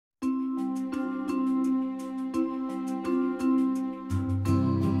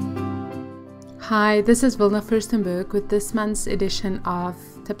Hi, this is Wilna Furstenburg with this month's edition of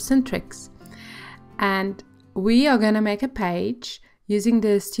Tips and Tricks. And we are going to make a page using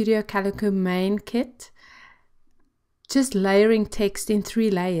the Studio Calico main kit, just layering text in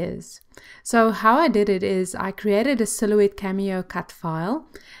 3 layers. So how I did it is I created a silhouette cameo cut file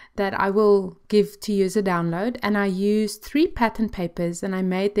that I will give to you as a download, and I used 3 pattern papers and I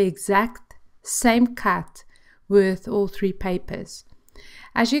made the exact same cut with all 3 papers.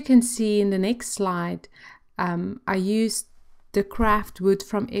 As you can see in the next slide, I used the craft wood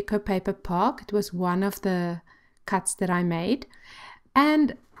from Eco Paper Park. It was one of the cuts that I made.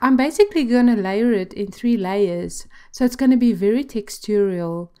 And I'm basically going to layer it in 3 layers. So it's going to be very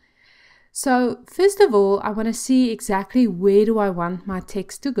textural. So first of all, I want to see exactly where do I want my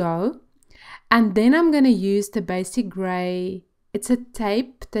text to go. And then I'm going to use the basic gray. It's a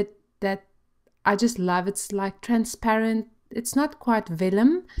tape that I just love. It's like transparent. It's not quite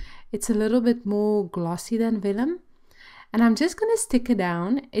vellum, it's a little bit more glossy than vellum. And I'm just going to stick it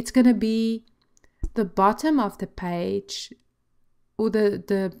down. It's going to be the bottom of the page, or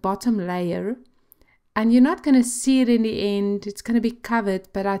the bottom layer. And you're not going to see it in the end. It's going to be covered,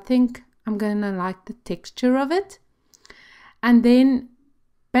 but I think I'm going to like the texture of it. And then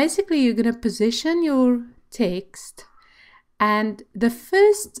basically you're going to position your text. And the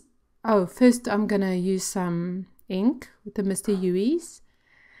first I'm going to use some ink with the Mr. Ui's,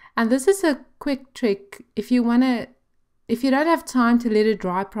 and this is a quick trick. If you don't have time to let it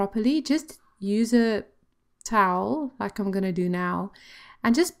dry properly, just use a towel like I'm going to do now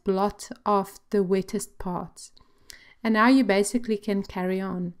and just blot off the wettest parts, and now you basically can carry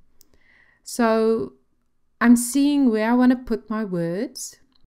on. So I'm seeing where I want to put my words,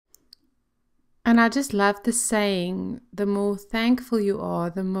 and I just love the saying, the more thankful you are,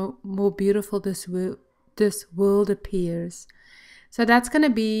 the more beautiful this world appears. So that's going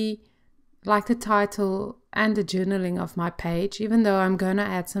to be like the title and the journaling of my page, even though I'm going to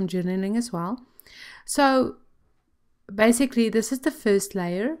add some journaling as well. So basically this is the first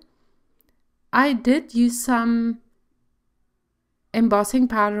layer. I did use some embossing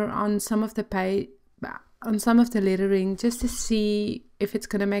powder on some of the lettering just to see if it's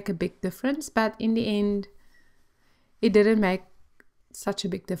going to make a big difference, but in the end it didn't make such a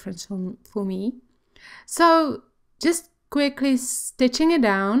big difference for me. So just quickly stitching it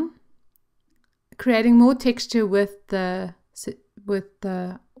down, creating more texture with the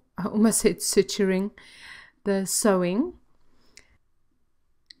I almost said suturing, the sewing.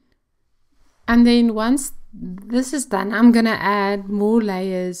 And then once this is done, I'm going to add more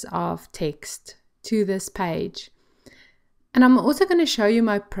layers of text to this page. And I'm also going to show you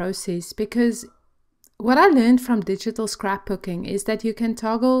my process, because what I learned from digital scrapbooking is that you can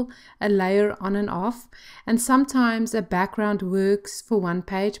toggle a layer on and off, and sometimes a background works for one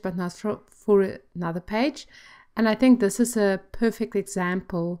page but not for another page. And I think this is a perfect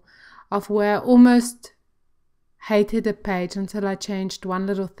example of where I almost hated a page until I changed one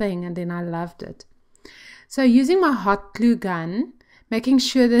little thing and then I loved it. So using my hot glue gun, making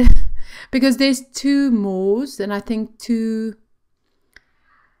sure that because there's 2 mores, and I think 2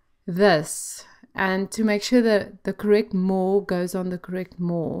 this, and to make sure that the correct more goes on the correct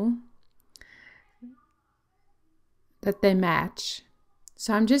more, that they match.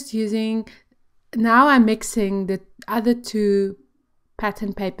 So I'm just using, now I'm mixing the other 2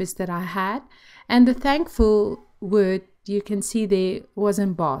 pattern papers that I had, and the thankful word you can see there was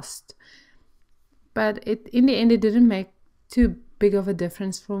embossed, but in the end it didn't make too big of a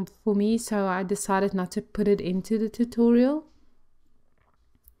difference for me, so I decided not to put it into the tutorial.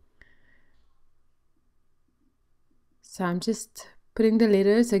 So I'm just putting the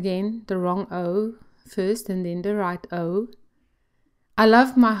letters again, the wrong O first and then the right O. I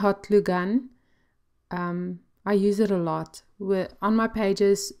love my hot glue gun. I use it a lot on my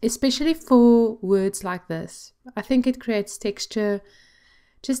pages, especially for words like this. I think it creates texture,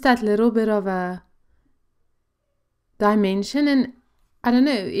 just that little bit of a dimension. And I don't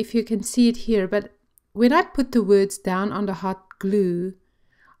know if you can see it here, but when I put the words down on the hot glue,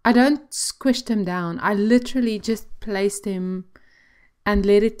 I don't squish them down. I literally just place them and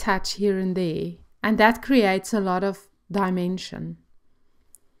let it touch here and there. And that creates a lot of dimension.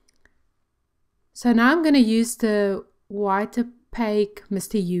 So now I'm going to use the white opaque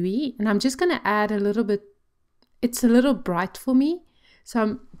Mr. Ui, and I'm just going to add a little bit. It's a little bright for me, so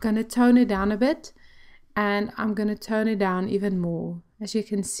I'm going to tone it down a bit, and I'm going to tone it down even more. As you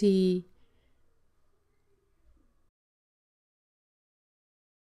can see,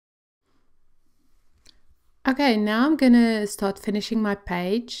 okay, now I'm going to start finishing my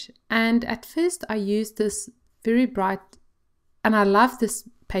page. And at first I used this very bright, and I love this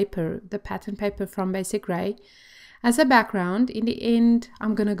paper, the pattern paper from Basic Grey, as a background. In the end,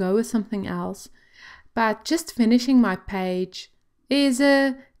 I'm going to go with something else. But just finishing my page is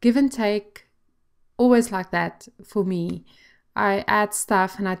a give and take, always like that for me. I add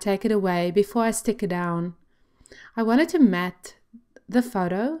stuff and I take it away before I stick it down. I wanted to matte the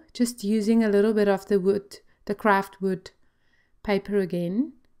photo, just using a little bit of the wood, the craft wood paper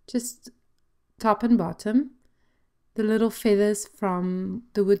again, just top and bottom. The little feathers from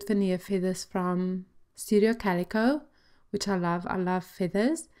the wood veneer feathers from Studio Calico, which I love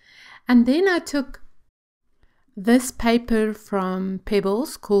feathers. And then I took this paper from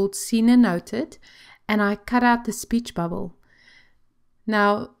Pebbles called Seen and Noted, and I cut out the speech bubble.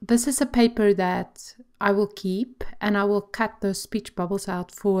 Now, this is a paper that I will keep, and I will cut those speech bubbles out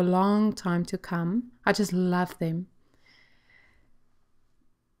for a long time to come. I just love them.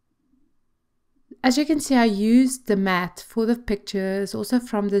 As you can see, I used the mat for the pictures, also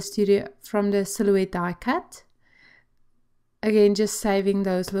from the silhouette die cut. Again, just saving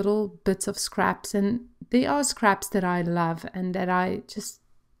those little bits of scraps, and they are scraps that I love and that I just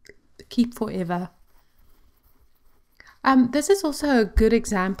keep forever. This is also a good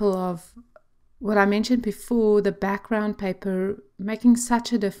example of what I mentioned before, the background paper making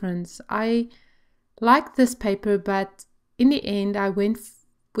such a difference. I like this paper, but in the end I went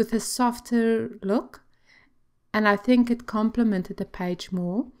with a softer look, and I think it complemented the page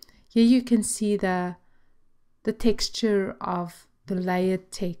more. Here you can see the texture of the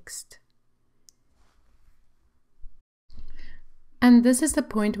layered text. And this is the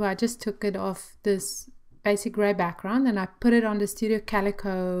point where I just took it off this Basic Grey background and I put it on the Studio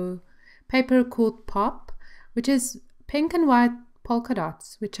Calico paper called Pop, which is pink and white polka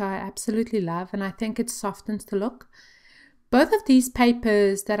dots, which I absolutely love, and I think it softens the look. Both of these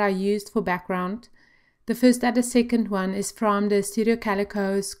papers that I used for background, the first and the second one, is from the Studio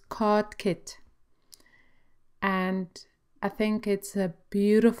Calico's card kit. And I think it's a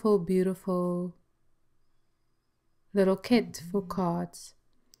beautiful, beautiful little kit for cards.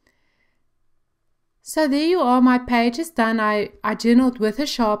 So there you are, my page is done. I journaled with a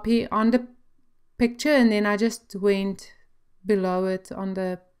Sharpie on the picture, and then I just went below it on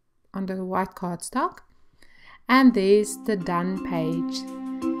the white cardstock. And there's the done page.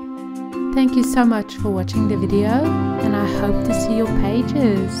 Thank you so much for watching the video, and I hope to see your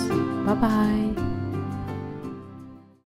pages. Bye bye.